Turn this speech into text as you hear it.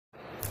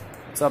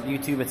What's up,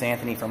 YouTube? It's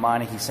Anthony from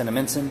Meineke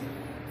Cinnaminson.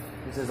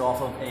 This is off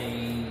of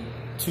a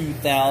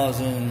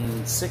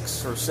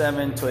 2006 or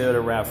 7 Toyota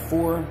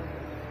RAV4.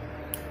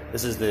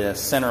 This is the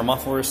center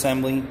muffler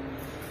assembly.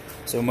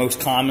 So most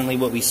commonly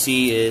what we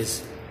see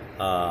is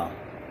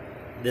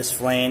this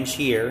flange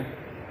here.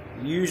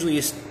 Usually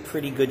is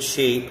pretty good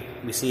shape.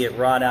 We see it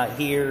rot out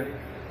here.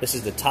 This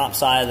is the top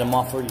side of the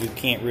muffler. You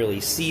can't really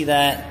see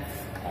that.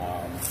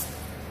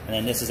 And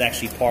then this is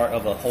actually part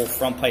of a whole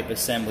front pipe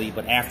assembly,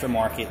 but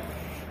aftermarket,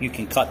 you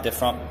can cut the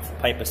front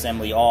pipe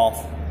assembly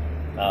off,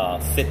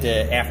 fit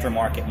the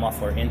aftermarket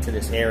muffler into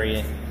this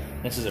area.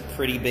 This is a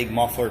pretty big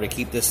muffler to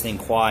keep this thing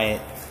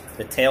quiet.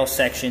 The tail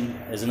section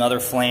is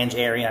another flange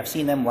area. I've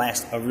seen them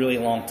last a really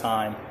long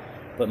time,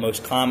 but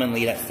most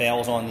commonly that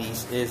fails on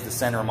these is the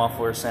center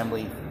muffler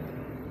assembly.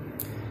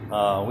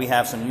 We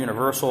have some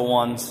universal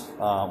ones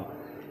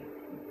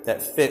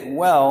that fit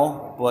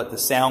well, but the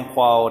sound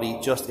quality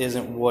just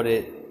isn't what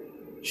it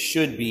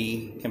should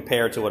be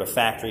compared to what a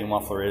factory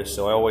muffler is.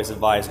 So I always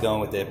advise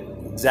going with the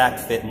exact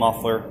fit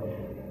muffler.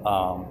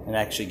 It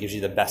actually gives you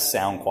the best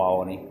sound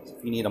quality. So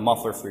if you need a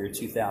muffler for your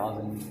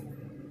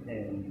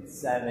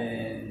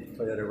 2007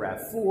 Toyota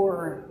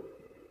RAV4,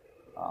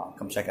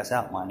 come check us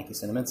out, Meineke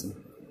Cinnaminson.